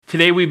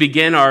Today we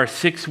begin our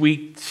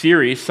 6-week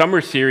series, summer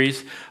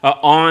series,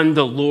 on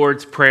the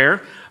Lord's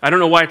Prayer. I don't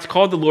know why it's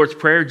called the Lord's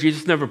Prayer.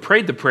 Jesus never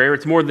prayed the prayer.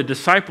 It's more the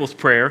disciples'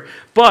 prayer.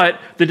 But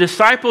the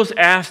disciples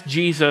asked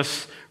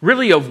Jesus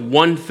really of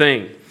one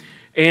thing.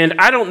 And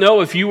I don't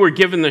know if you were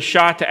given the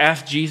shot to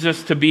ask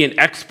Jesus to be an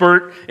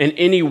expert in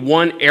any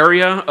one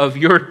area of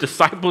your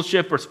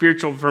discipleship or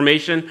spiritual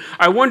formation.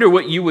 I wonder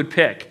what you would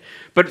pick.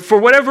 But for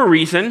whatever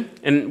reason,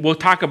 and we'll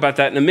talk about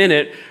that in a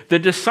minute, the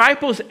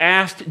disciples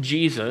asked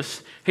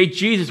Jesus, hey,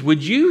 Jesus,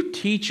 would you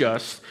teach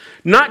us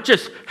not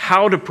just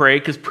how to pray,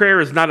 because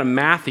prayer is not a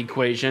math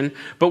equation,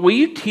 but will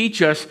you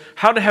teach us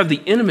how to have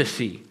the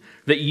intimacy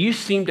that you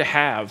seem to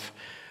have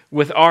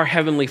with our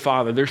Heavenly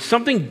Father? There's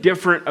something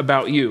different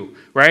about you,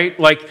 right?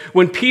 Like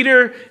when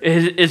Peter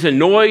is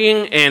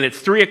annoying and it's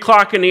 3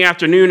 o'clock in the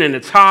afternoon and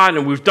it's hot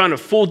and we've done a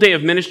full day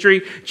of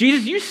ministry,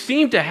 Jesus, you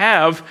seem to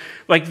have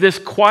like this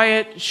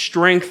quiet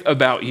strength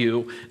about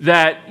you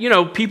that,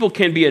 people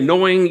can be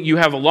annoying. You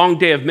have a long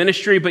day of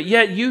ministry, but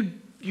yet you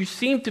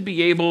seem to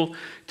be able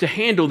to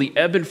handle the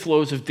ebb and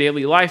flows of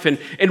daily life.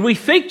 And we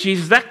think,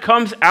 Jesus, that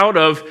comes out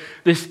of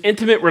this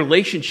intimate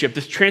relationship,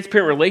 this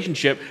transparent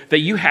relationship that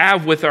you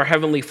have with our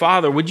Heavenly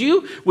Father. Would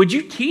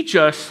you teach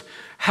us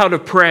how to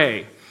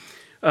pray?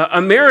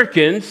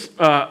 Americans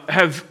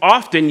have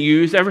often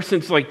used, ever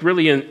since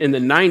really in the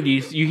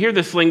 90s, you hear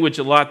this language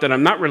a lot that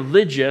I'm not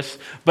religious,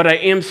 but I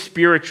am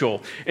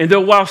spiritual. And though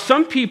while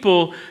some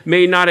people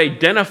may not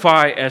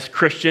identify as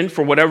Christian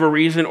for whatever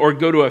reason or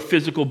go to a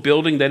physical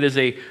building that is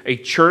a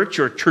church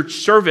or church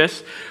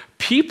service,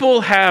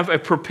 people have a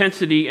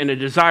propensity and a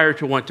desire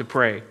to want to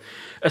pray,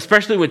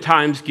 especially when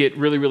times get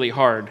really, really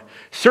hard.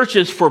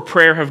 Searches for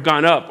prayer have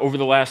gone up over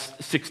the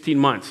last 16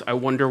 months. I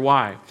wonder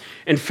why.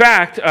 In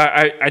fact,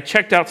 I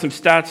checked out some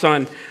stats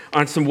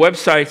on some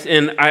websites,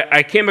 and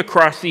I came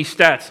across these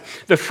stats.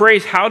 The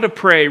phrase how to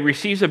pray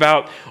receives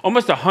about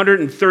almost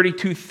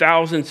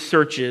 132,000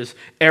 searches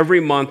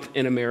every month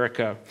in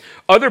America.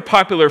 Other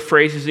popular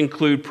phrases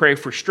include pray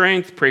for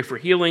strength, pray for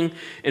healing,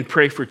 and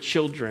pray for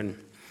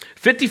children.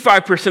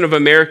 55% of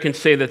Americans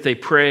say that they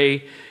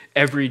pray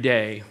every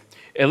day.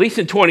 At least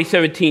in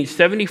 2017,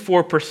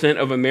 74%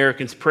 of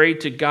Americans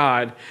prayed to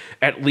God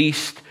at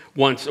least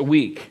once a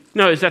week.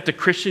 Now, is that the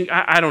Christian?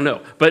 I don't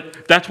know.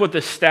 But that's what the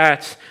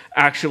stats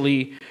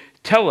actually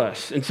tell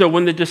us. And so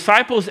when the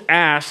disciples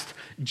asked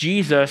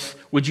Jesus,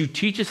 would you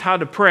teach us how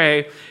to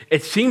pray?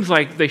 It seems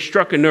like they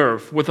struck a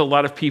nerve with a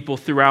lot of people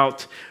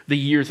throughout the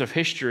years of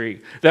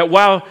history. That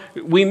while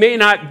we may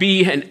not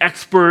be an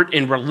expert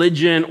in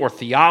religion or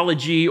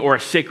theology or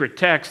a sacred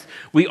text,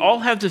 we all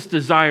have this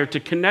desire to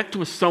connect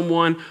with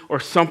someone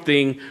or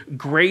something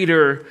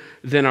greater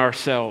than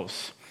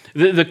ourselves.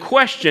 The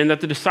question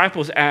that the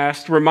disciples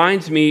asked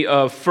reminds me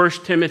of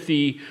 1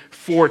 Timothy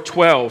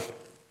 4:12.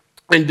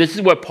 And this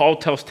is what Paul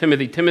tells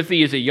Timothy.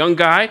 Timothy is a young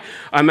guy.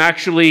 I'm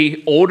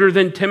actually older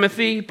than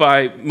Timothy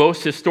by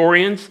most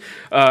historians'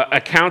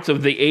 accounts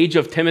of the age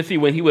of Timothy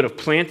when he would have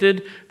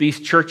planted these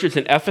churches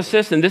in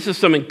Ephesus. And this is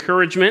some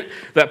encouragement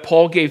that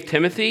Paul gave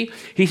Timothy.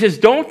 He says,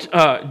 don't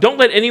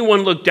let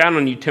anyone look down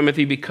on you,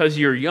 Timothy, because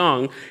you're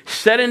young.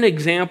 Set an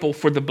example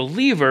for the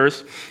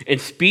believers in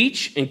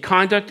speech, in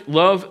conduct,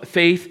 love,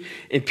 faith,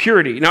 and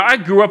purity. Now, I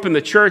grew up in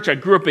the church. I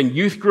grew up in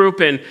youth group.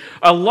 And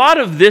a lot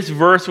of this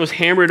verse was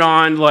hammered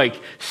on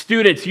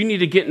students, you need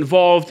to get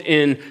involved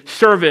in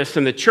service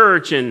in the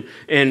church and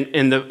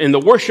in the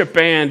worship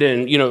band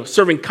and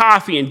serving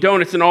coffee and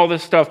donuts and all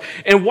this stuff.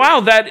 And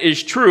while that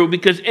is true,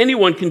 because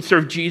anyone can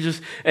serve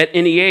Jesus at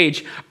any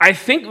age, I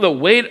think the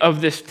weight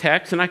of this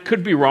text, and I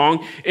could be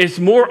wrong, is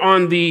more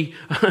on the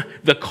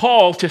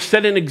call to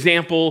set an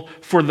example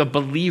for the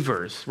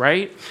believers,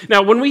 right?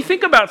 Now, when we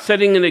think about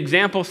setting an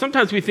example,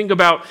 sometimes we think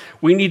about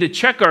we need to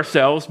check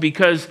ourselves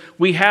because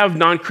we have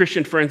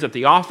non-Christian friends at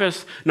the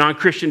office,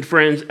 non-Christian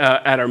friends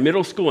at our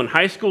middle school and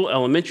high school,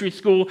 elementary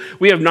school.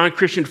 We have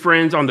non-Christian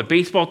friends on the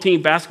baseball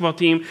team, basketball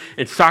team,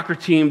 and soccer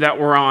team that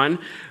we're on.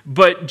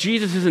 But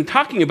Jesus isn't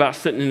talking about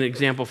setting an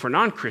example for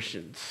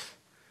non-Christians.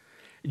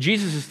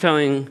 Jesus is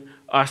telling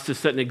us to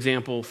set an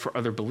example for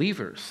other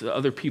believers, the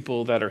other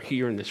people that are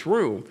here in this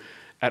room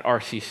at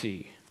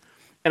RCC.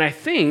 And I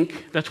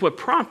think that's what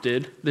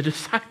prompted the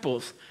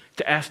disciples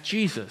to ask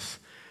Jesus,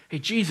 hey,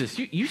 Jesus,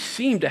 you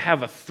seem to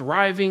have a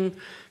thriving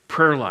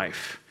prayer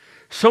life,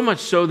 so much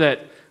so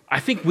that I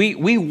think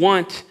we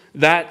want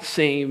that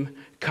same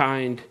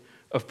kind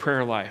of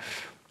prayer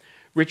life.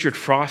 Richard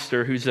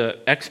Foster, who's an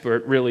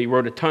expert, really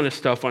wrote a ton of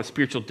stuff on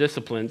spiritual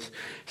disciplines,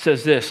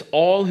 says this: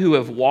 all who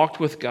have walked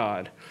with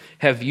God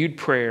have viewed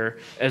prayer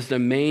as the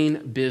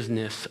main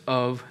business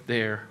of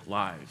their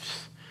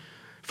lives.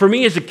 For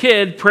me as a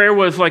kid, prayer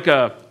was like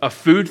a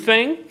food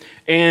thing,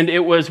 and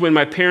it was when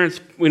my parents,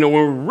 when we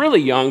were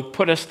really young,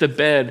 put us to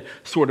bed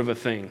sort of a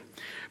thing.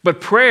 But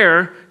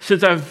prayer,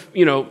 since I've,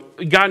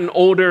 gotten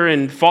older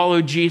and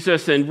followed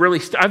Jesus and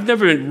really, I've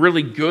never been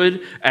really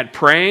good at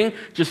praying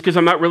just because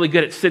I'm not really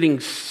good at sitting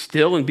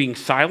still and being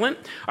silent.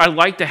 I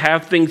like to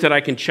have things that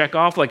I can check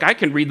off. Like I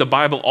can read the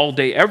Bible all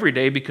day, every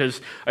day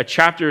because a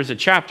chapter is a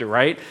chapter,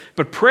 right?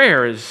 But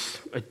prayer is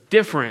a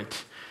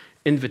different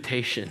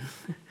invitation.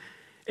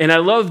 And I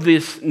love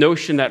this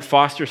notion that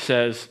Foster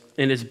says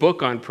in his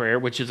book on prayer,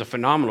 which is a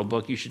phenomenal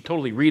book, you should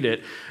totally read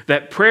it,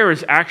 that prayer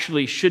is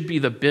actually should be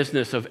the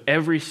business of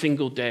every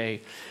single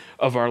day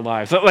of our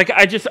lives. Like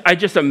I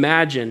just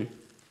imagine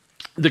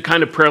the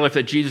kind of prayer life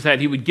that Jesus had.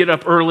 He would get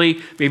up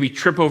early, maybe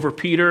trip over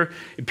Peter,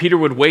 and Peter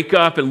would wake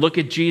up and look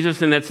at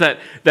Jesus, and that's that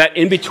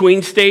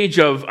in-between stage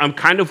of, I'm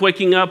kind of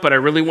waking up, but I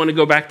really want to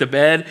go back to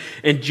bed,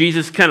 and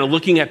Jesus kind of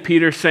looking at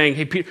Peter saying,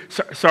 hey, Peter,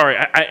 sorry,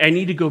 I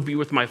need to go be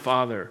with my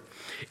Father.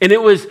 And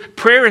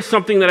prayer is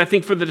something that I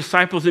think for the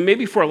disciples, and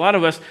maybe for a lot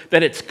of us,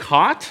 that it's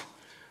caught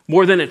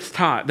more than it's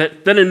taught.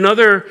 That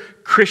another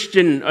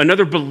Christian,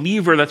 another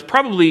believer that's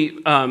probably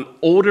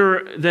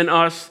older than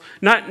us,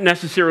 not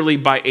necessarily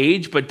by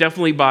age, but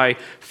definitely by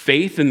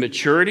faith and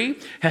maturity,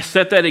 has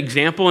set that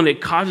example, and it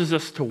causes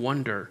us to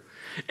wonder.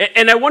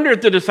 And I wonder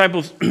if the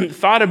disciples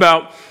thought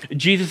about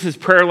Jesus'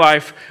 prayer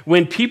life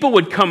when people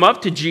would come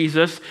up to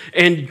Jesus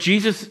and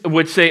Jesus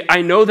would say,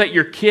 I know that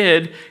your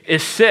kid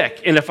is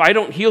sick, and if I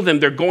don't heal them,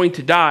 they're going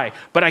to die,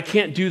 but I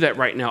can't do that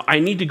right now. I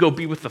need to go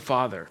be with the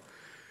Father.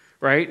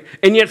 Right?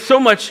 And yet so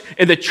much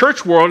in the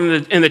church world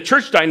and in the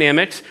church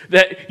dynamics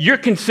that you're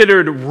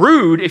considered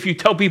rude if you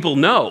tell people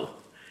no.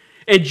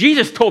 And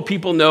Jesus told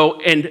people no,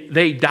 and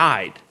they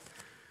died.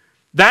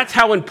 That's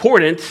how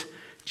important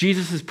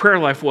Jesus' prayer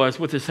life was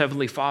with his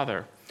heavenly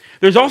Father.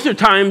 There's also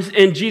times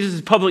in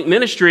Jesus' public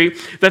ministry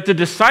that the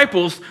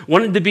disciples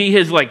wanted to be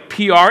his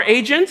PR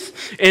agents,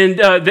 and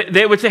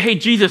they would say, hey,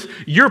 Jesus,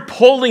 you're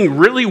polling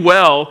really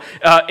well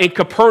in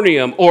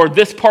Capernaum or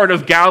this part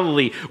of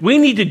Galilee. We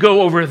need to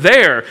go over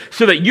there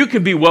so that you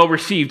can be well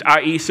received,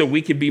 i.e. so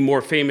we can be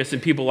more famous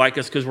and people like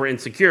us because we're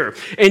insecure.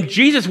 And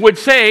Jesus would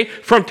say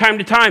from time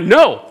to time,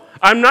 no,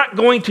 I'm not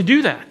going to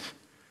do that.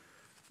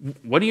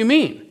 What do you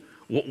mean?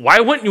 Why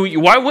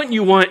wouldn't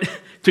you want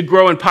to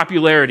grow in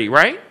popularity,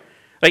 right?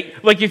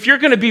 Like if you're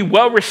going to be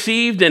well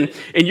received and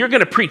you're going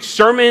to preach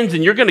sermons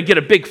and you're going to get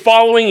a big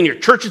following and your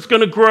church is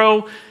going to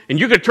grow and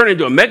you're going to turn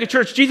into a mega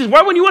church, Jesus,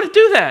 why wouldn't you want to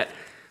do that?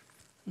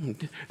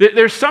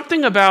 There's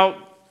something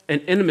about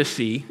an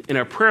intimacy in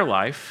our prayer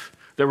life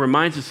that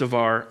reminds us of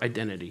our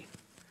identity.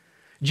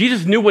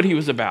 Jesus knew what he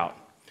was about,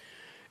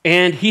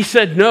 and he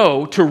said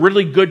no to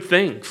really good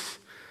things,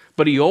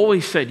 but he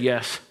always said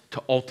yes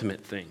to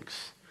ultimate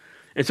things.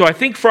 And so I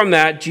think from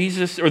that,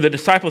 Jesus, or the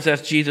disciples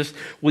asked Jesus,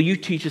 will you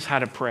teach us how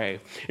to pray?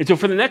 And so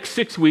for the next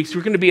 6 weeks,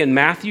 we're going to be in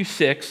Matthew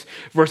 6,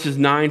 verses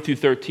 9 through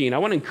 13. I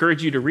want to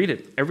encourage you to read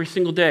it every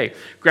single day.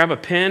 Grab a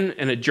pen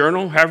and a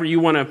journal, however you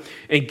want to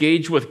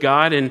engage with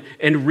God, and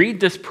read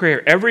this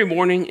prayer every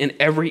morning and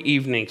every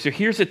evening. So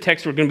here's a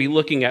text we're going to be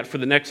looking at for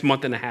the next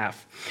month and a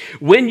half.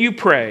 When you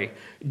pray,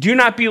 do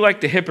not be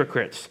like the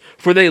hypocrites,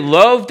 for they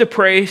love to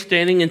pray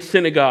standing in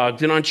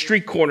synagogues and on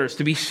street corners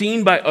to be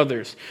seen by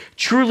others.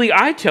 Truly,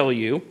 I tell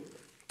you,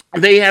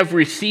 they have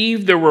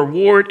received their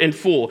reward in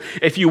full.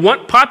 If you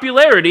want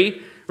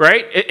popularity,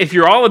 right? If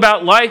you're all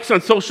about likes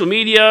on social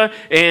media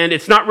and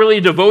it's not really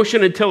a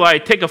devotion until I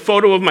take a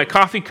photo of my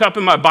coffee cup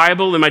and my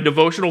Bible and my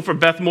devotional for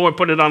Beth Moore and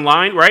put it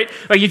online, right?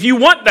 Like if you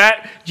want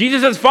that,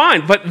 Jesus is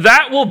fine, but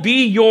that will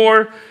be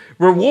your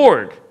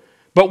reward.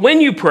 But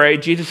when you pray,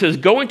 Jesus says,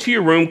 go into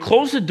your room,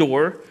 close the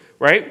door,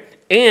 right?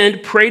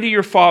 And pray to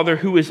your Father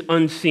who is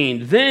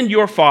unseen. Then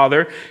your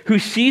Father, who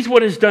sees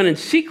what is done in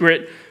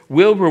secret,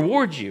 will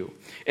reward you.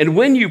 And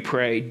when you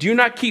pray, do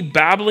not keep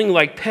babbling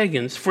like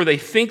pagans, for they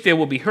think they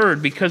will be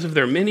heard because of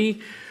their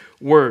many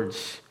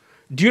words.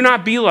 Do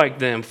not be like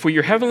them, for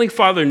your heavenly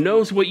Father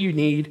knows what you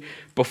need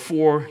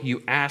before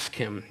you ask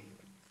him.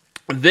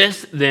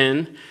 This,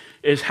 then,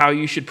 is how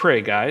you should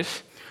pray,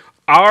 guys.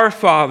 Our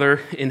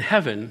Father in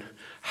heaven,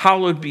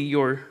 hallowed be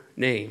your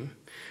name.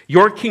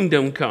 Your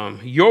kingdom come,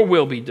 your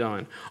will be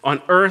done,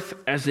 on earth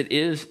as it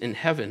is in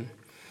heaven.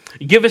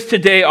 Give us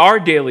today our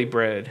daily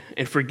bread,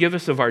 and forgive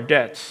us of our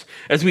debts,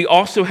 as we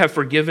also have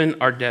forgiven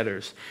our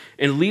debtors.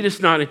 And lead us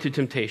not into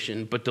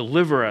temptation, but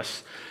deliver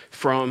us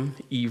from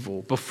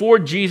evil. Before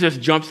Jesus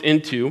jumps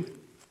into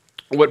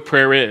what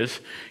prayer is,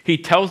 he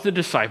tells the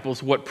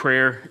disciples what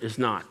prayer is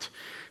not.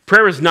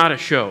 Prayer is not a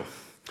show.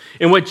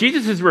 And what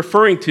Jesus is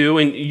referring to,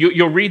 and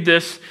you'll read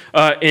this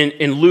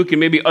in Luke and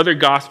maybe other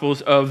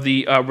Gospels, of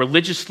the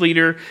religious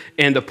leader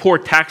and the poor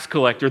tax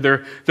collector.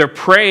 They're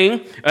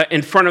praying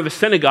in front of a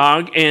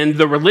synagogue, and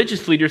the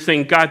religious leader is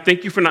saying, God,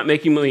 thank you for not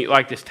making me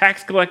like this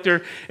tax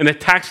collector. And the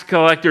tax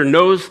collector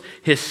knows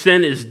his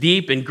sin is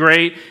deep and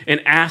great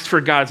and asks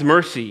for God's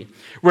mercy.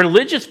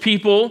 Religious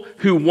people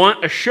who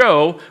want a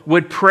show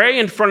would pray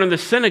in front of the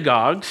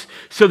synagogues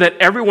so that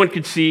everyone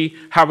could see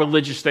how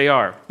religious they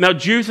are. Now,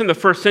 Jews in the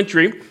first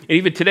century, and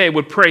even today,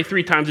 would pray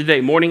 3 times a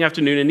day, morning,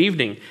 afternoon, and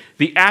evening.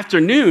 The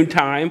afternoon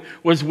time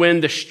was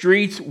when the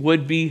streets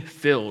would be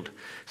filled.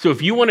 So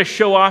if you want to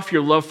show off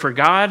your love for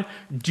God,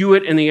 do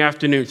it in the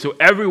afternoon so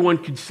everyone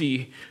could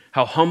see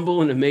how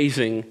humble and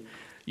amazing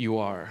you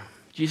are.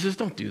 Jesus,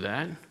 don't do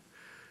that.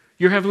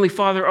 Your heavenly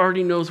Father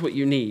already knows what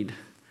you need.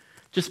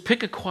 Just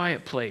pick a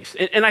quiet place.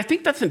 And I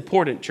think that's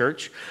important,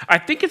 church. I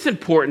think it's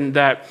important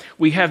that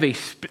we have a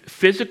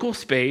physical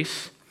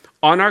space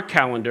on our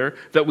calendar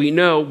that we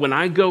know when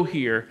I go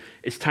here,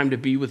 it's time to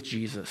be with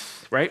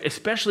Jesus, right?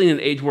 Especially in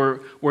an age where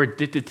we're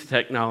addicted to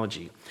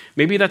technology.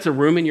 Maybe that's a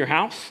room in your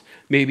house.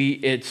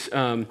 Maybe it's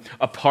a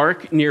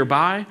park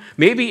nearby.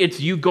 Maybe it's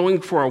you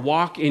going for a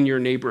walk in your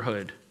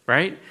neighborhood,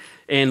 right?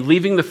 And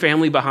leaving the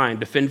family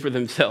behind to fend for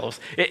themselves.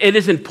 It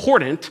is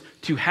important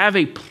to have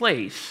a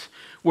place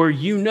where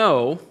you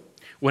know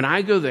when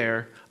I go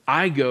there,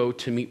 I go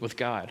to meet with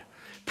God.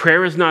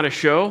 Prayer is not a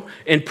show,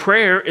 and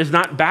prayer is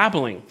not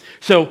babbling.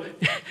 So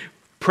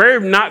prayer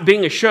not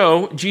being a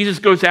show, Jesus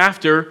goes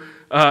after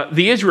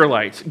the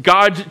Israelites,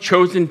 God's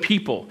chosen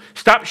people.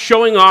 Stop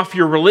showing off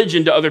your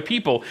religion to other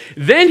people.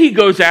 Then he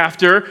goes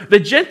after the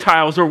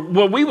Gentiles, or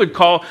what we would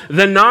call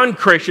the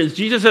non-Christians.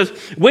 Jesus says,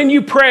 when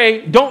you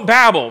pray, don't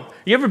babble.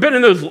 You ever been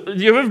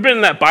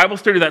in that Bible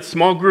study, that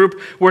small group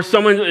where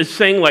someone is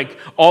saying like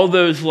all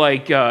those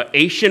like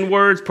Asian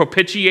words,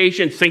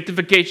 propitiation,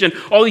 sanctification,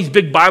 all these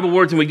big Bible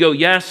words, and we go,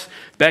 yes,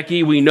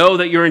 Becky, we know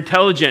that you're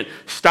intelligent.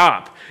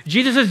 Stop.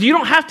 Jesus says, you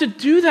don't have to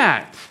do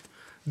that.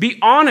 Be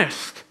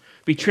honest.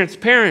 Be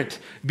transparent.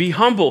 Be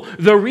humble.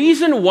 The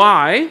reason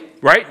why,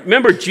 right?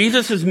 Remember,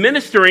 Jesus is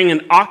ministering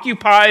in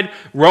occupied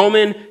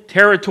Roman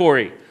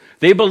territory.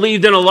 They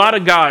believed in a lot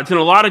of gods and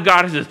a lot of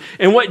goddesses.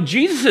 And what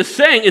Jesus is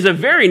saying is a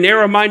very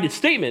narrow-minded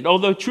statement,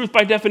 although truth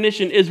by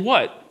definition is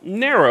what?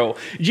 Narrow.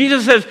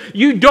 Jesus says,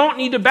 you don't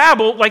need to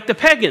babble like the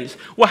pagans.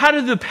 Well, how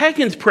did the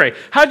pagans pray?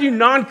 How do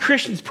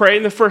non-Christians pray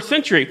in the first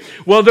century?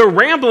 Well, they're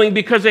rambling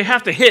because they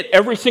have to hit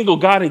every single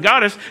god and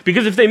goddess,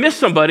 because if they miss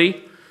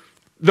somebody,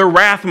 their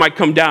wrath might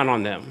come down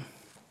on them.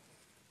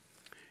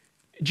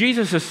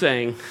 Jesus is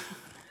saying,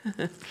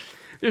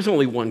 there's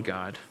only one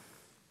God.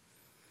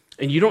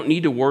 And you don't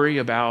need to worry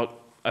about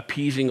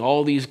appeasing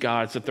all these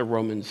gods that the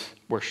Romans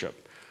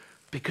worship,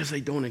 because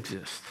they don't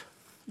exist.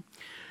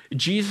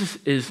 Jesus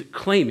is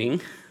claiming,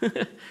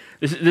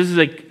 this is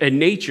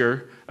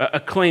a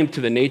claim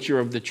to the nature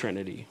of the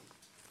Trinity.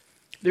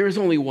 There is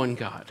only one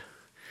God.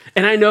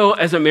 And I know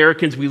as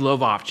Americans, we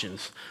love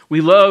options.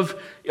 We love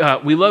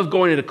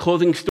going into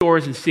clothing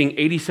stores and seeing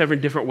 87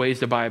 different ways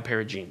to buy a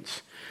pair of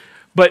jeans.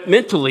 But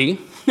mentally,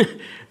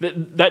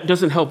 that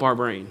doesn't help our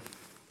brain.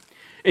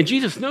 And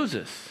Jesus knows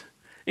this.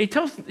 And he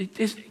tells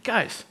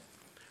guys,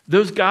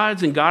 those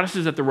gods and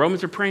goddesses that the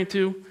Romans are praying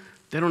to,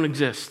 they don't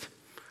exist.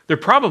 They're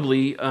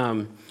probably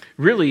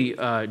really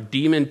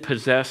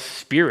demon-possessed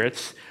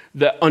spirits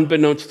that,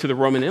 unbeknownst to the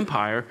Roman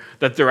Empire,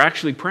 that they're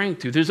actually praying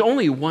to. There's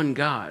only one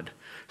God.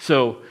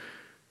 So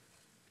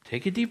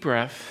take a deep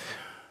breath,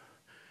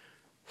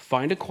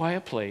 find a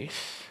quiet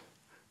place,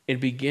 and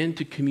begin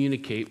to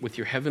communicate with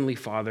your Heavenly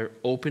Father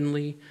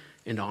openly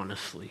and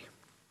honestly.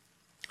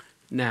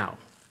 Now,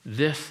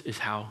 this is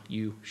how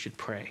you should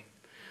pray.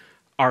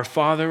 Our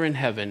Father in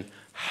heaven,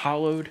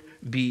 hallowed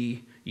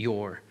be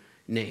your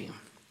name.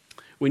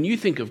 When you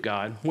think of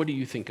God, what do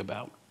you think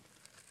about?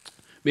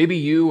 Maybe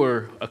you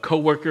or a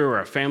coworker or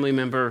a family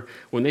member,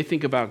 when they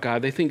think about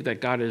God, they think that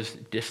God is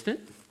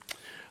distant.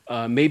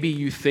 Maybe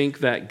you think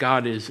that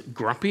God is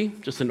grumpy,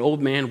 just an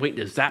old man waiting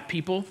to zap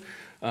people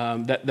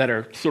that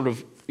are sort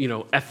of,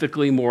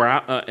 ethically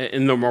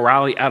in their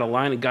morality out of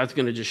line, and God's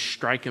going to just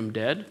strike them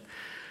dead.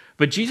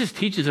 But Jesus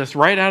teaches us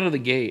right out of the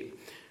gate,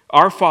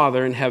 our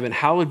Father in heaven,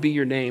 hallowed be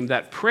your name,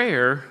 that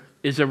prayer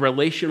is a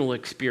relational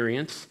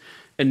experience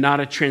and not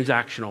a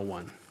transactional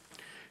one.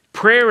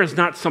 Prayer is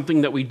not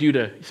something that we do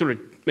to sort of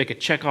make a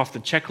check off the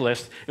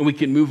checklist and we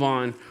can move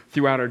on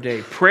throughout our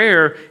day.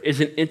 Prayer is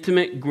an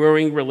intimate,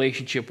 growing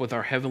relationship with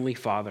our Heavenly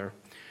Father.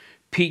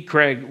 Pete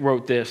Craig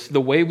wrote this: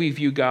 the way we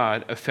view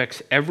God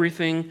affects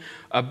everything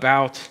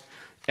about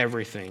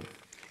everything.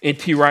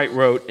 N.T. Wright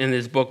wrote in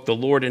his book, The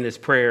Lord and His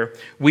Prayer,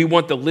 we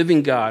want the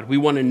living God. We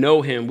want to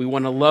know Him. We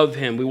want to love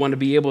Him. We want to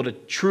be able to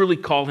truly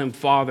call Him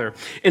Father.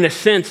 In a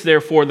sense,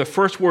 therefore, the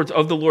first words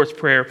of the Lord's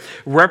Prayer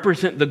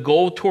represent the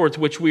goal towards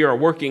which we are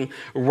working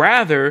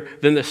rather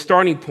than the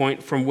starting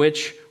point from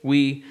which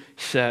we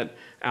set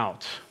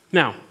out.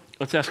 Now,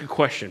 let's ask a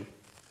question.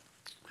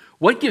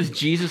 What gives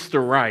Jesus the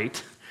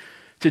right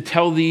to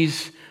tell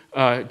these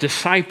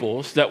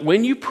disciples that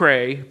when you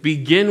pray,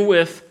 begin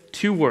with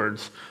two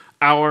words,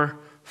 our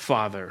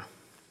Father?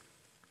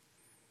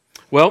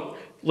 Well,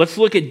 let's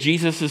look at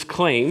Jesus'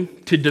 claim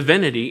to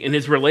divinity and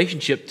his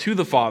relationship to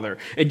the Father.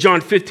 In John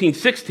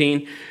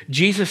 15:16,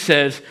 Jesus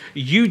says,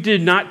 you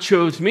did not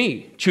choose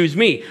me.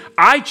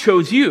 I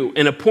chose you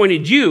and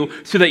appointed you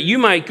so that you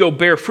might go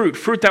bear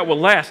fruit that will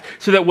last,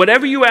 so that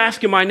whatever you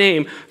ask in my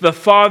name, the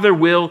Father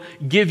will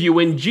give you.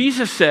 And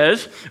Jesus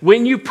says,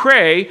 when you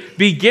pray,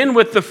 begin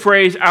with the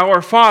phrase,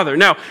 our Father.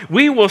 Now,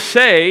 we will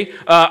say,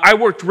 I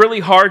worked really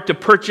hard to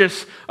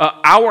purchase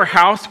our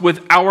house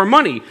with our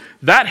money.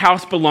 That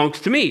house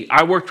belongs to me.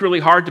 I worked really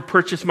hard to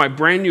purchase my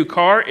brand new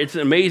car. It's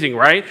amazing,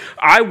 right?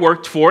 I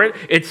worked for it.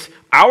 It's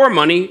our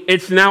money.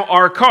 It's now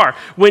our car.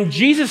 When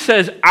Jesus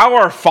says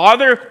our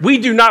Father, we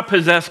do not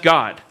possess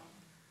God.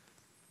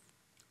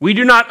 We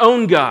do not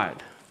own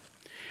God.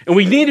 And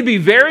we need to be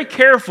very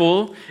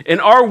careful in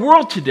our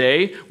world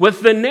today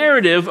with the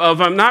narrative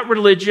of I'm not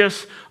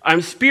religious,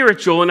 I'm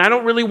spiritual, and I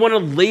don't really want to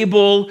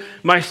label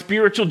my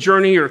spiritual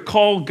journey or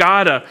call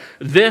God a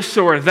this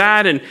or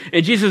that. And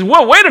Jesus says,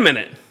 whoa, wait a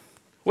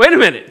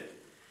minute.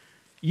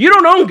 You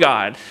don't own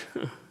God.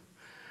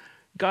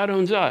 God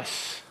owns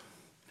us.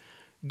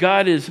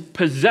 God is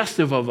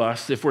possessive of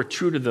us if we're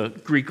true to the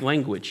Greek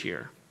language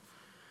here.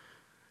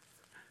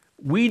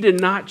 We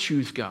did not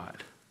choose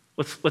God.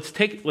 Let's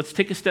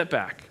take a step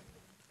back.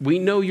 We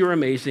know you're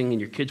amazing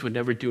and your kids would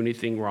never do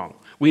anything wrong.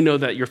 We know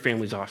that your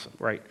family's awesome,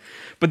 right?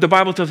 But the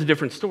Bible tells a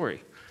different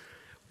story.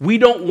 We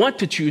don't want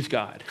to choose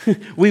God.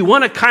 We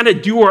want to kind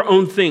of do our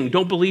own thing.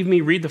 Don't believe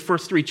me? Read the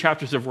first 3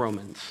 chapters of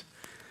Romans.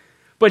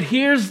 But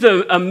here's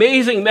the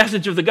amazing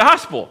message of the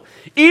gospel.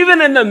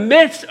 Even in the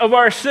midst of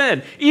our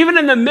sin, even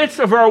in the midst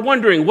of our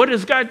wondering, what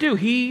does God do?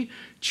 He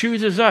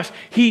chooses us.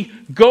 He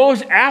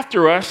goes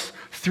after us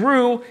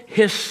through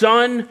his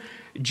son,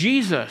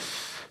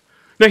 Jesus.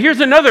 Now,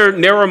 here's another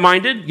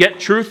narrow-minded yet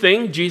true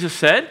thing Jesus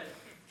said.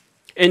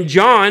 In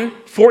John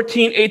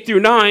 14, 8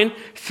 through 9,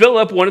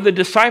 Philip, one of the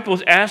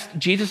disciples, asked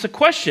Jesus a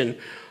question.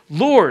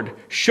 Lord,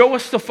 show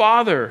us the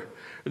Father.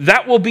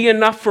 That will be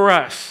enough for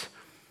us.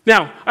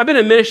 Now, I've been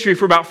in ministry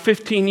for about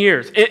 15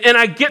 years, and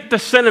I get the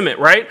sentiment,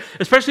 right?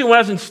 Especially when I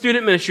was in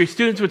student ministry,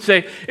 students would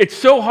say, it's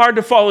so hard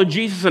to follow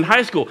Jesus in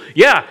high school.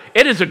 Yeah,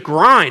 it is a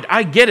grind.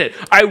 I get it.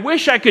 I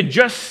wish I could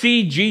just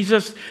see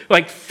Jesus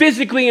like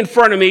physically in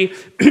front of me,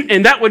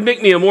 and that would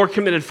make me a more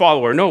committed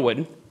follower. No, it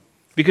wouldn't,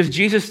 because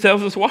Jesus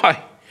tells us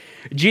why.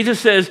 Jesus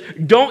says,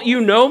 don't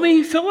you know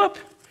me, Philip?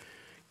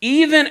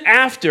 Even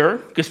after,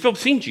 because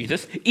Philip's seen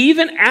Jesus,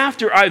 even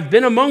after I've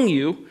been among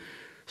you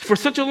for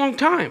such a long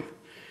time.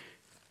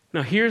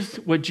 Now, here's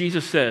what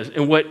Jesus says,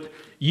 and what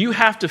you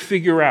have to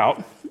figure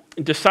out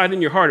and decide in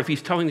your heart if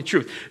he's telling the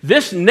truth.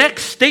 This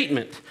next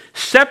statement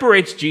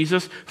separates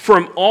Jesus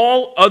from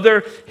all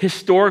other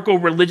historical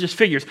religious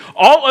figures.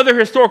 All other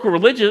historical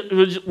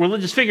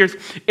religious figures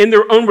in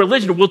their own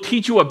religion will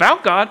teach you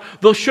about God.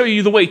 They'll show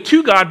you the way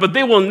to God, but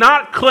they will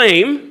not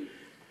claim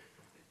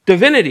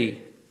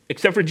divinity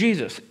except for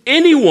Jesus.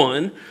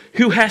 Anyone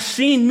who has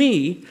seen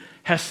me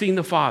has seen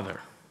the Father.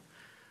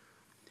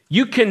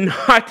 You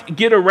cannot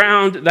get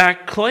around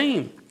that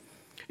claim.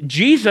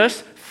 Jesus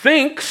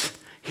thinks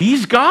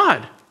he's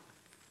God.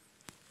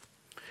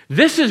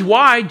 This is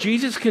why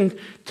Jesus can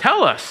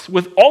tell us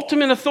with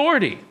ultimate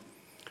authority.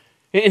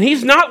 And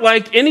he's not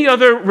like any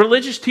other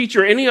religious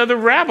teacher, any other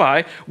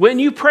rabbi. When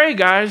you pray,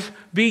 guys,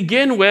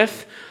 begin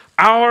with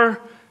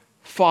our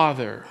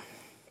Father.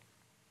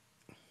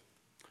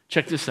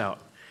 Check this out.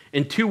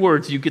 In 2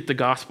 words, you get the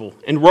gospel.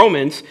 In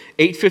Romans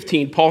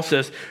 8:15, Paul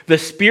says, the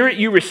Spirit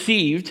you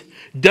received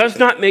does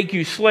not make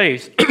you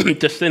slaves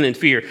to sin and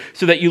fear,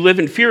 so that you live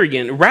in fear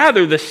again.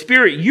 Rather, the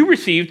Spirit you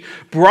received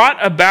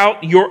brought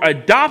about your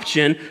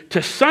adoption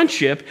to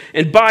sonship,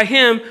 and by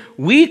him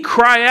we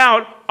cry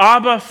out,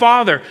 Abba,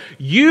 Father.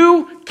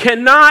 You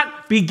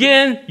cannot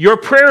begin your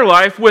prayer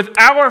life with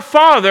our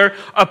Father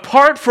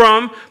apart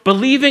from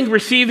believing,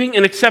 receiving,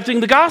 and accepting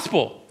the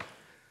gospel.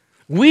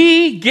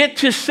 We get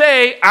to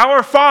say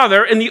our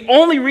Father, and the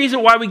only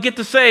reason why we get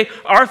to say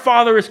our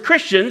Father as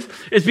Christians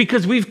is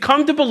because we've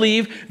come to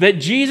believe that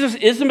Jesus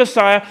is the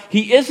Messiah.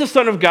 He is the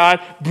Son of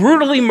God,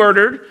 brutally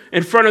murdered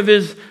in front of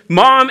his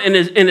mom and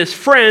his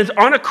friends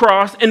on a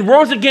cross, and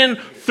rose again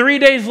 3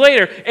 days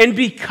later. And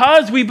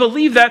because we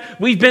believe that,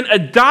 we've been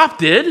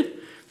adopted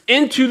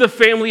into the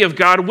family of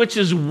God, which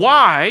is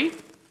why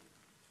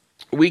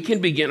we can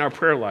begin our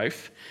prayer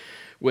life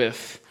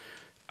with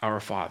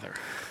our Father.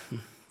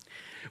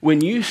 When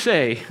you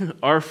say,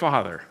 our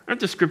Father,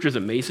 aren't the scriptures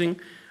amazing?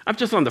 I'm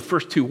just on the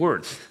first 2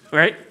 words,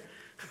 right?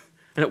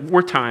 And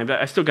we're timed.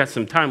 I still got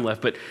some time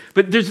left, but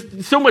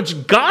there's so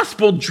much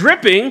gospel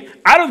dripping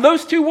out of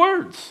those 2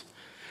 words.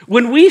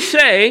 When we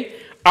say,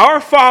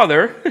 our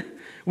Father,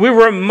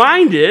 we're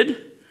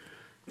reminded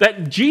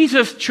that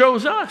Jesus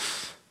chose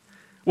us.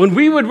 When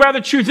we would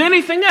rather choose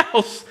anything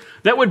else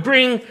that would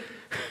bring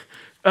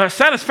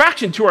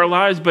satisfaction to our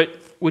lives, but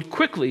would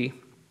quickly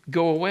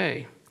go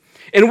away.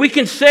 And we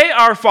can say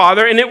our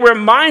Father, and it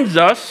reminds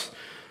us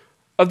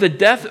of the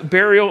death,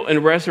 burial,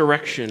 and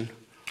resurrection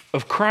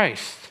of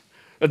Christ.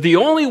 The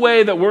only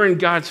way that we're in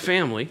God's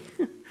family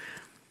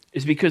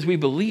is because we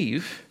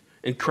believe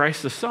in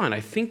Christ the Son.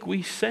 I think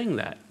we sang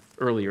that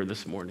earlier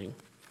this morning.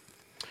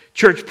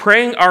 Church,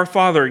 praying our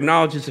Father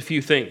acknowledges a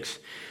few things.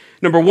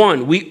 Number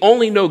 1, we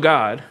only know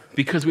God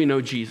because we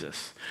know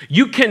Jesus.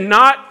 You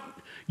cannot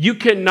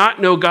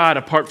know God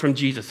apart from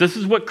Jesus. This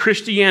is what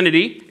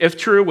Christianity, if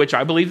true, which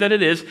I believe that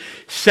it is,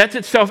 sets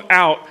itself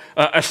out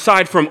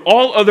aside from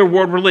all other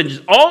world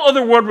religions. All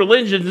other world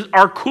religions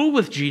are cool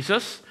with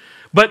Jesus,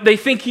 but they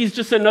think he's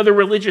just another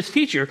religious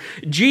teacher.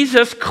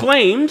 Jesus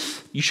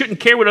claims, you shouldn't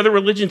care what other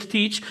religions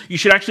teach, you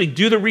should actually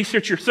do the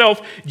research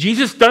yourself.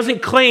 Jesus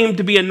doesn't claim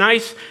to be a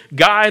nice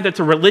guy that's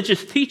a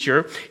religious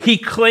teacher. He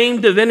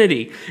claimed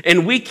divinity.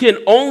 And we can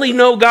only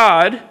know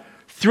God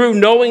through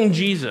knowing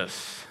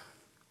Jesus.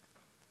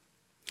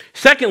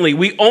 Secondly,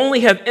 we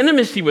only have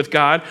intimacy with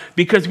God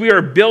because we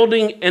are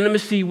building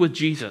intimacy with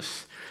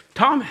Jesus.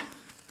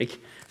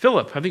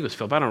 Philip, I think it was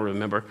Philip, I don't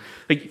remember.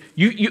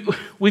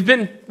 We've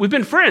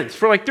been friends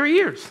for like 3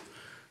 years.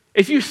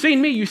 If you've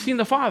seen me, you've seen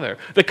the Father.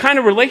 The kind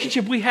of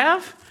relationship we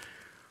have,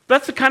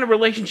 that's the kind of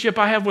relationship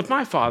I have with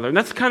my Father, and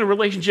that's the kind of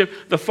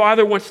relationship the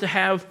Father wants to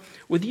have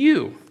with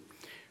you.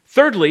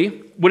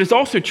 Thirdly, what is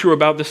also true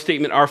about this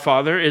statement, our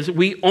Father, is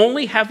we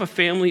only have a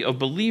family of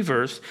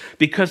believers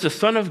because the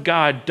Son of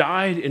God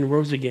died and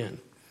rose again.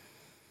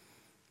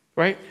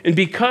 Right? And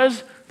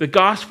because the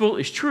gospel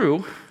is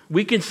true,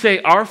 we can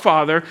say our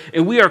Father,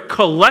 and we are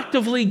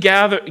collectively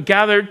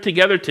gathered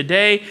together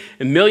today,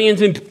 and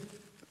millions and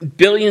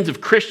billions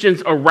of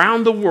Christians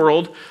around the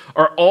world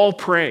are all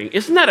praying.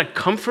 Isn't that a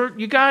comfort,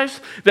 you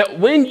guys? That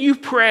when you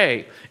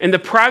pray in the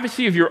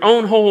privacy of your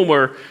own home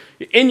or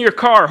in your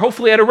car,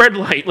 hopefully at a red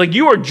light, like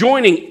you are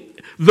joining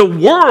the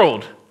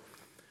world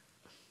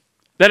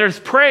that is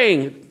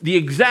praying the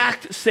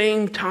exact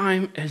same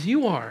time as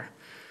you are.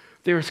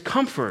 There is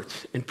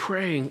comfort in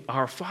praying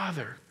our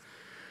Father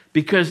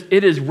because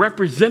it is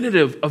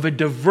representative of a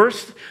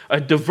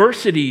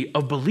diversity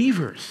of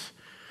believers,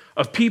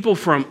 of people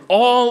from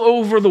all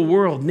over the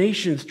world,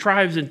 nations,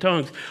 tribes, and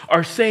tongues,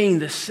 are saying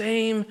the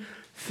same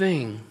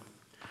thing,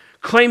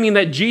 claiming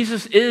that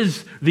Jesus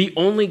is the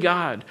only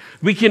God.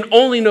 We can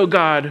only know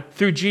God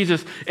through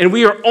Jesus, and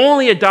we are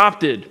only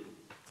adopted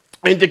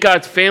into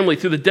God's family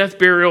through the death,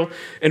 burial,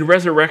 and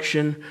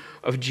resurrection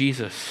of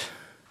Jesus.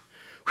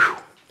 Whew.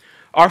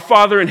 Our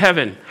Father in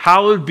heaven,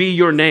 hallowed be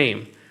your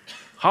name.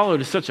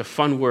 Hallowed is such a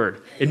fun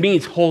word. It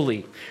means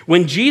holy.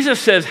 When Jesus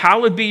says,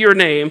 hallowed be your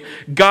name,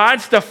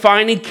 God's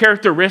defining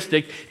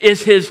characteristic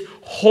is his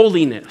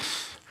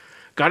holiness.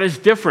 God is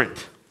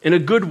different in a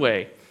good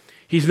way.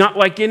 He's not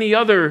like any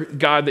other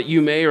God that you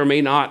may or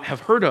may not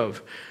have heard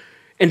of.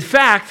 In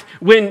fact,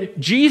 when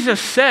Jesus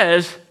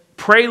says,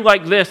 pray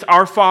like this,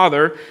 our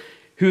Father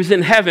who's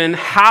in heaven,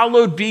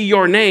 hallowed be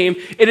your name,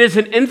 it is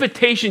an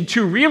invitation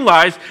to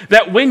realize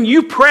that when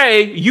you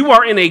pray, you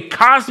are in a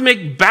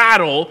cosmic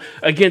battle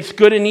against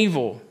good and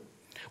evil.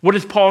 What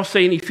does Paul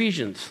say in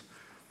Ephesians?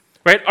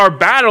 Right? Our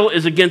battle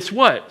is against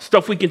what?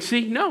 Stuff we can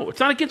see? No, it's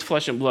not against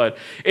flesh and blood.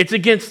 It's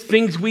against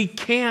things we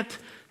can't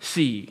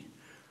see.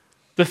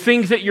 The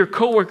things that your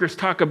coworkers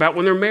talk about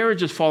when their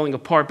marriage is falling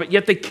apart, but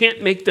yet they can't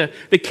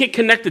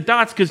connect the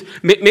dots because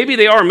maybe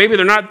they are, maybe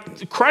they're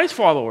not Christ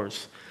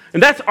followers.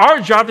 And that's our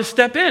job to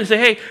step in and say,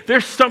 hey,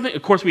 there's something,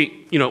 of course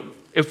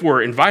if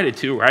we're invited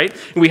to, right?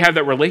 And we have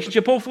that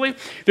relationship, hopefully,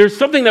 there's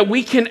something that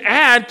we can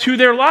add to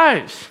their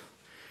lives.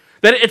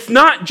 That it's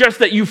not just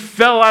that you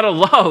fell out of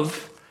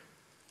love,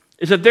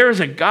 it's that there is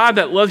a God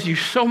that loves you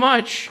so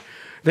much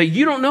that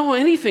you don't know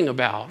anything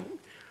about.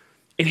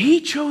 And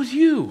he chose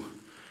you,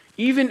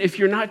 even if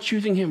you're not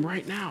choosing him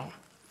right now.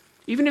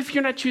 Even if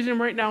you're not choosing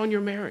him right now in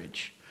your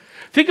marriage.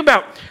 Think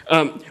about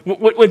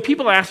when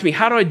people ask me,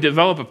 how do I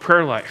develop a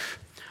prayer life?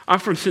 I'm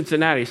from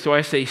Cincinnati, so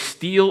I say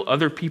steal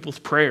other people's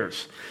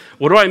prayers.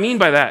 What do I mean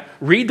by that?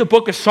 Read the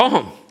book of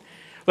Psalm.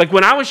 Like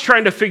when I was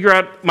trying to figure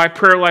out my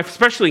prayer life,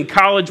 especially in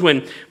college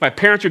when my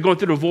parents were going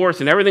through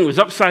divorce and everything was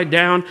upside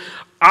down,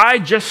 I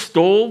just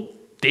stole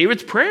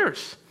David's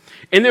prayers.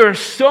 And there are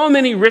so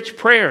many rich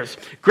prayers.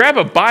 Grab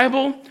a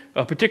Bible,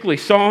 particularly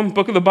Psalm,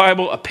 book of the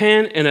Bible, a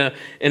pen, and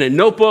a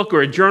notebook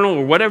or a journal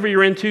or whatever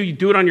you're into. You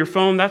do it on your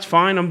phone, that's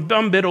fine. I'm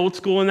a bit old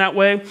school in that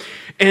way.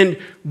 And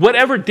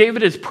whatever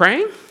David is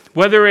praying,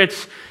 whether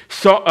it's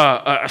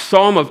a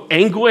psalm of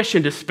anguish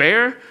and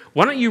despair,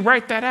 why don't you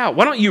write that out?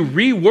 Why don't you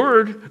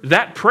reword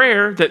that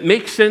prayer that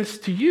makes sense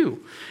to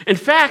you? In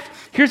fact,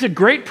 here's a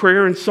great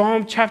prayer in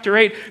Psalm chapter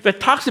 8 that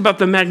talks about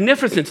the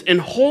magnificence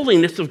and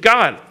holiness of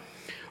God.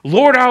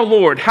 Lord, our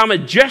Lord, how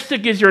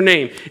majestic is your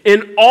name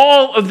in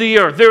all of the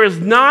earth. There is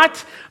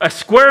not a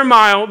square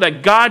mile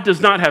that God does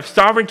not have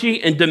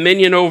sovereignty and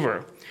dominion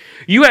over.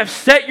 You have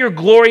set your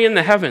glory in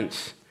the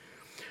heavens.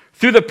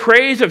 Through the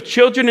praise of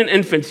children and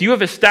infants, you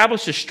have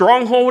established a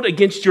stronghold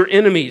against your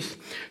enemies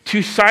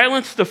to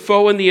silence the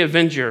foe and the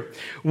avenger.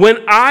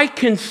 When I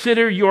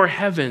consider your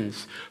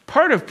heavens,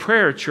 part of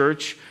prayer,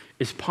 church,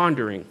 is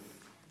pondering.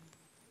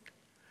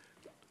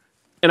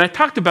 And I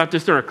talked about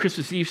this during our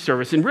Christmas Eve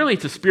service, and really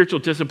it's a spiritual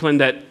discipline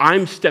that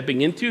I'm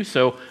stepping into,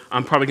 so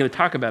I'm probably going to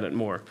talk about it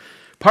more.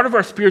 Part of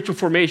our spiritual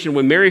formation,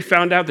 when Mary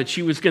found out that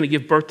she was going to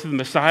give birth to the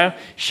Messiah,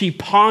 she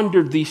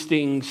pondered these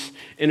things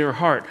in her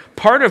heart.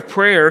 Part of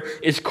prayer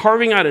is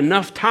carving out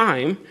enough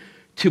time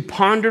to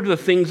ponder the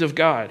things of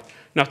God.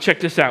 Now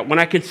check this out. When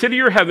I consider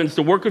your heavens,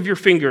 the work of your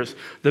fingers,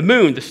 the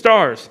moon, the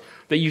stars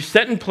that you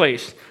set in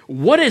place,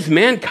 what is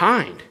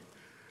mankind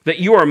that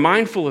you are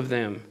mindful of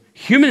them?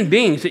 Human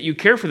beings that you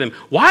care for them.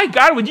 Why,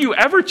 God, would you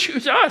ever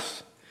choose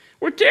us?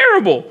 We're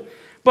terrible.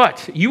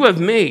 But you have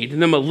made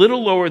them a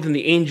little lower than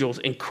the angels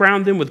and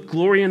crowned them with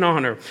glory and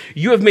honor.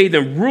 You have made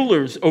them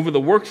rulers over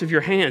the works of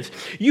your hands.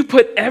 You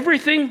put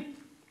everything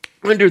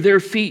under their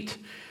feet,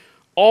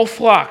 all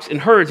flocks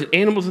and herds and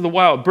animals of the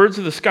wild, birds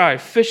of the sky,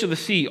 fish of the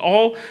sea,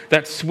 all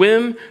that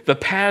swim the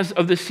paths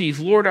of the seas.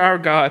 Lord our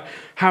God,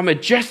 how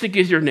majestic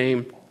is your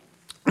name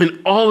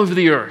in all of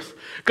the earth.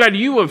 God,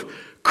 you have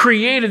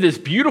created this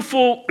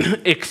beautiful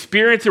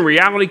experience and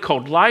reality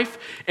called life,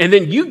 and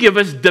then you give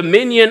us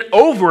dominion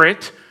over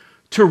it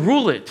to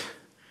rule it.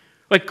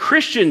 Like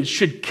Christians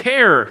should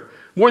care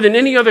more than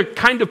any other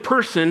kind of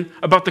person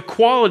about the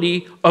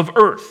quality of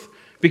earth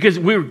because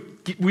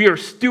we are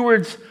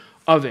stewards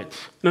of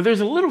it. Now,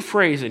 there's a little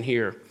phrase in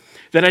here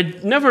that I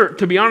never,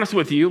 to be honest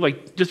with you,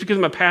 like just because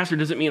I'm a pastor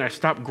doesn't mean I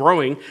stopped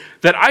growing,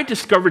 that I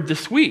discovered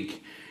this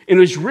week. And it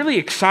was really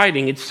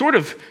exciting. It's sort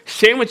of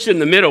sandwiched in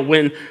the middle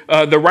when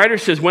the writer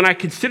says, when I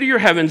consider your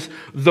heavens,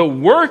 the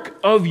work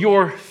of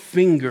your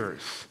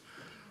fingers.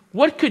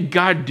 What could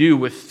God do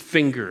with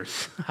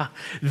fingers?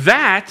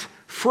 That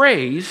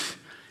phrase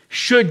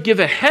should give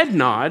a head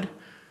nod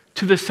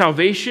to the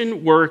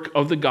salvation work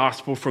of the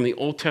gospel from the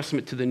Old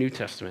Testament to the New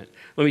Testament.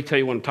 Let me tell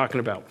you what I'm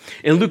talking about.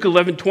 In Luke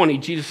 11:20,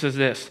 Jesus says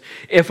this,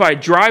 if I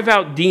drive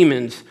out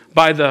demons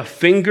by the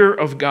finger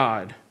of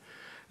God,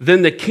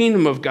 then the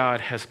kingdom of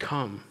God has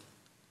come.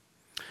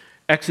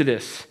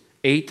 Exodus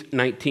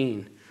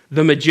 8:19,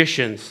 the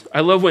magicians.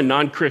 I love when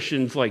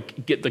non-Christians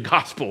get the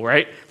gospel,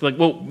 right? It's like,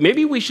 well,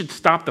 maybe we should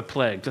stop the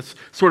plagues. That's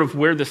sort of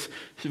where this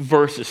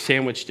verse is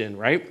sandwiched in,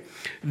 right?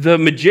 The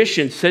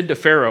magician said to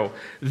Pharaoh,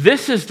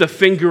 this is the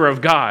finger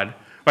of God,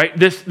 right?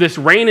 This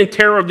reign and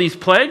terror of these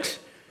plagues,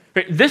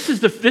 right? This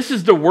is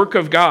the work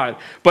of God.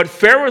 But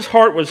Pharaoh's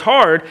heart was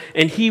hard,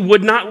 and he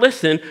would not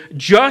listen,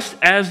 just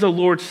as the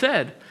Lord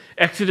said.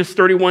 Exodus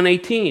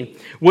 31:18.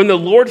 When the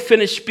Lord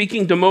finished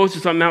speaking to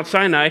Moses on Mount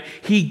Sinai,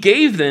 he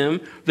gave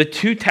them the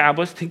 2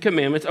 tablets, 10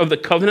 commandments of the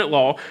covenant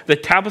law, the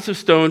tablets of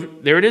stone,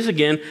 there it is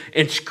again,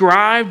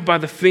 inscribed by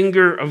the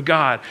finger of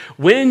God.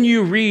 When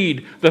you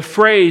read the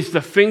phrase,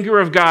 the finger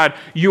of God,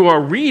 you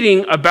are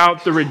reading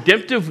about the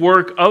redemptive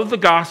work of the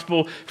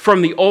gospel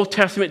from the Old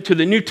Testament to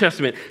the New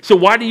Testament. So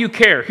why do you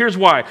care? Here's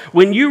why.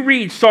 When you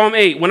read Psalm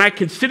 8, when I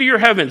consider your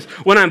heavens,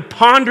 when I'm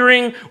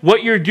pondering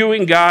what you're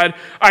doing, God,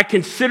 I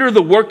consider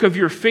the work of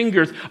your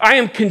fingers. I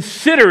am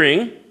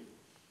considering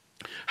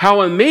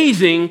how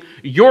amazing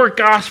your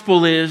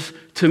gospel is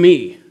to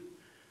me.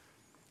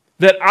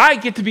 That I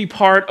get to be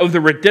part of the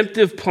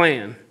redemptive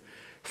plan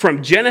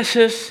from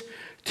Genesis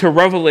to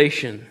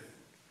Revelation.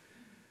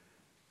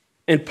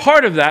 And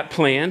part of that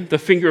plan, the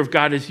finger of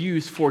God, is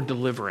used for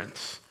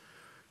deliverance.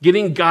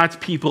 Getting God's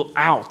people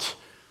out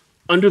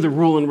under the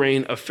rule and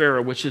reign of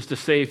Pharaoh, which is to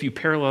say, if you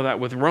parallel that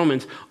with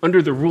Romans,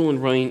 under the rule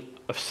and reign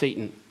of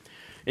Satan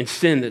and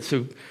sin that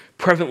so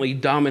prevalently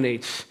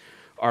dominates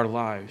our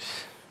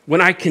lives. When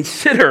I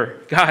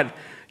consider, God,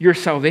 your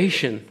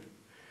salvation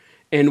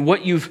and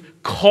what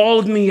you've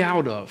called me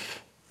out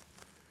of,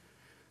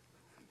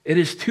 it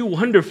is too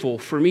wonderful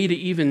for me to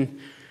even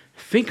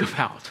think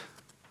about.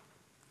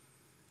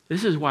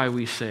 This is why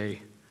we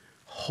say,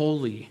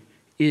 holy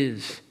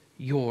is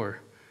your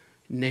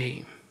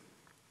name.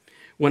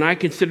 When I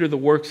consider the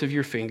works of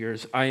your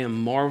fingers, I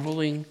am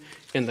marveling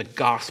in the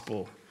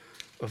gospel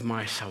of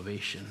my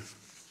salvation.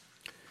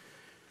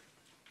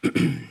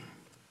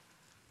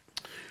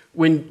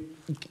 When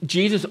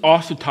Jesus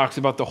also talks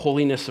about the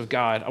holiness of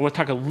God, I want to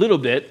talk a little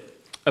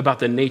bit about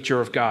the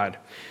nature of God.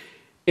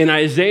 In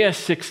Isaiah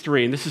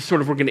 6:3, and this is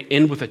sort of, we're going to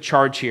end with a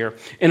charge here.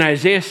 In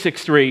Isaiah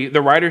 6:3,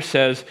 the writer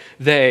says,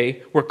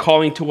 they were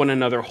calling to one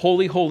another,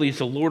 holy, holy is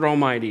the Lord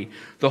Almighty.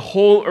 The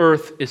whole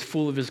earth is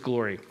full of his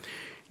glory.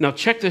 Now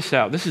check this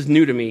out. This is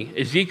new to me.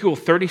 Ezekiel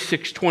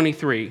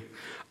 36:23.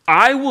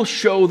 I will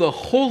show the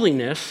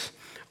holiness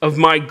of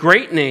my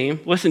great name,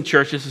 listen,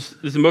 church, this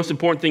is the most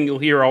important thing you'll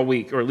hear all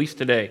week, or at least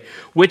today,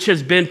 which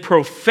has been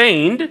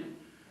profaned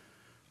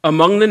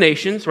among the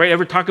nations, right?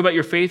 Ever talk about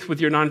your faith with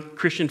your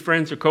non-Christian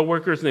friends or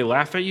coworkers and they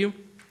laugh at you?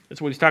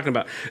 That's what he's talking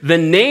about. The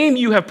name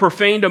you have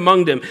profaned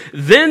among them.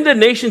 Then the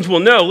nations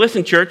will know,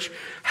 listen, church,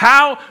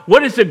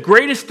 what is the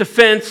greatest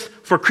defense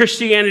for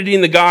Christianity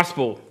and the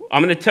gospel?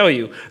 I'm going to tell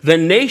you. The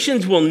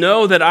nations will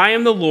know that I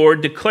am the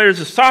Lord, declares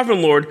the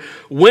sovereign Lord,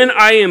 when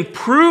I am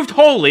proved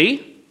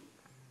holy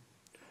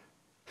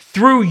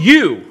through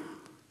you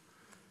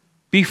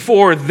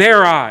before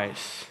their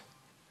eyes.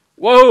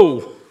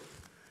 Whoa.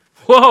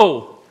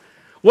 Whoa.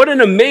 What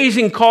an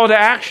amazing call to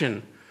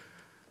action.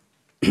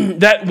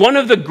 That one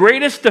of the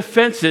greatest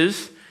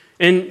defenses,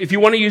 and if you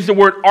want to use the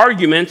word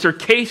arguments or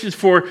cases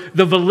for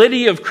the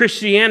validity of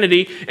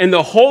Christianity and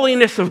the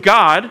holiness of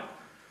God,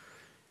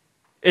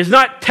 is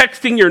not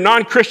texting your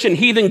non-Christian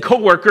heathen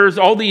coworkers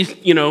all these,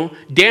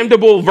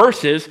 damnable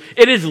verses.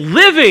 It is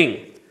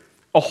living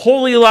a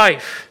holy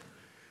life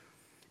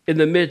in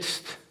the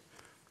midst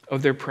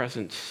of their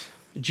presence.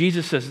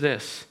 Jesus says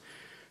this,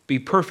 be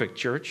perfect,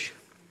 church,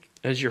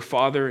 as your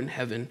Father in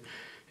heaven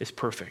is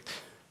perfect.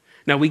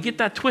 Now, we get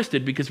that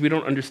twisted because we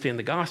don't understand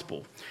the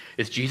gospel.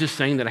 Is Jesus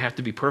saying that I have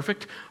to be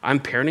perfect? I'm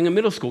parenting a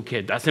middle school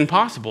kid. That's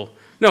impossible.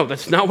 No,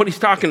 that's not what he's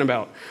talking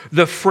about.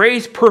 The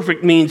phrase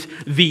perfect means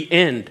the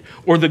end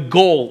or the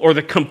goal or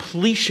the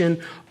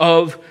completion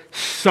of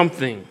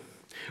something.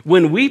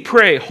 When we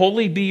pray,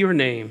 holy be your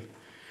name,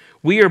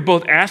 we are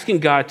both asking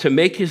God to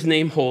make his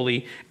name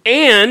holy,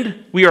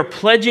 and we are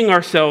pledging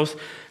ourselves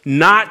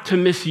not to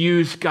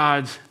misuse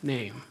God's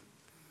name.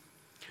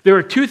 There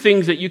are two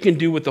things that you can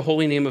do with the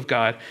holy name of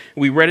God.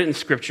 We read it in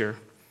Scripture.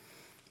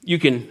 You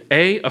can,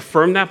 A,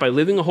 affirm that by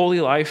living a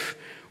holy life,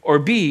 or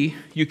B,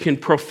 you can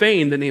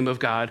profane the name of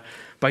God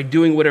by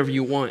doing whatever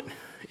you want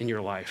in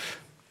your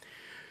life.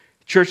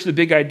 Church, the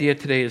big idea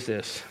today is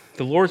this.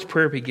 The Lord's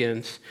Prayer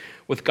begins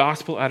with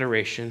gospel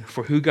adoration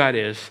for who God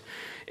is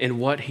and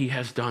what he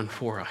has done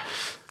for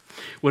us.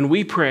 When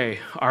we pray,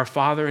 our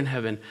Father in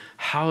heaven,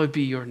 hallowed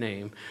be your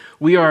name,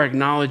 we are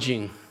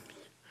acknowledging,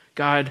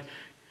 God,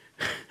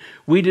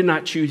 we did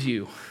not choose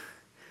you.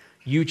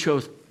 You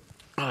chose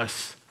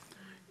us.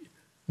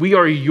 We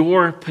are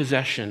your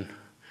possession.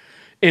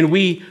 And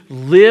we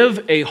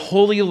live a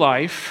holy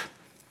life,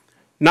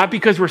 not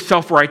because we're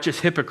self-righteous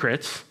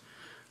hypocrites,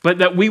 but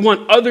that we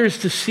want others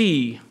to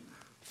see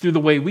through the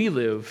way we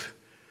live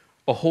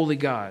a holy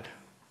God.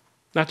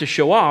 Not to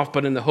show off,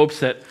 but in the hopes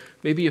that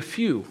maybe a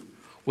few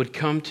would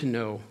come to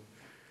know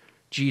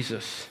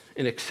Jesus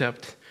and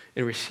accept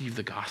and receive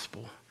the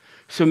gospel.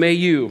 So may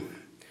you,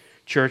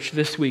 church,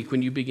 this week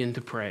when you begin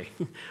to pray,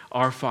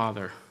 our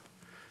Father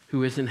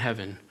who is in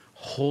heaven,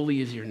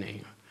 holy is your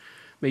name.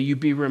 May you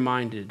be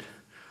reminded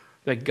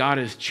that God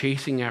is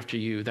chasing after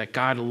you, that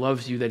God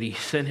loves you, that he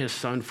sent his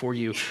son for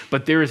you.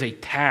 But there is a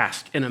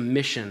task and a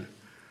mission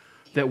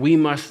that we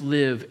must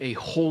live a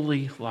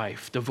holy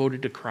life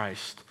devoted to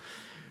Christ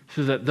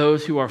so that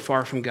those who are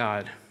far from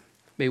God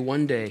may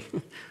one day,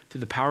 through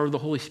the power of the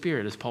Holy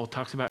Spirit, as Paul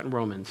talks about in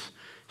Romans,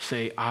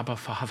 say, Abba,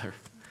 Father,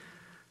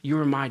 you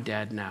are my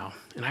dad now,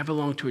 and I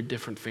belong to a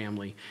different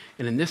family.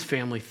 And in this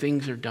family,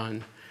 things are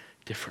done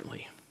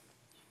differently.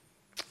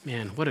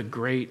 Man, what a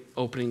great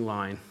opening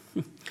line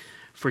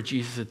for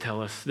Jesus to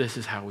tell us this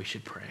is how we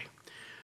should pray.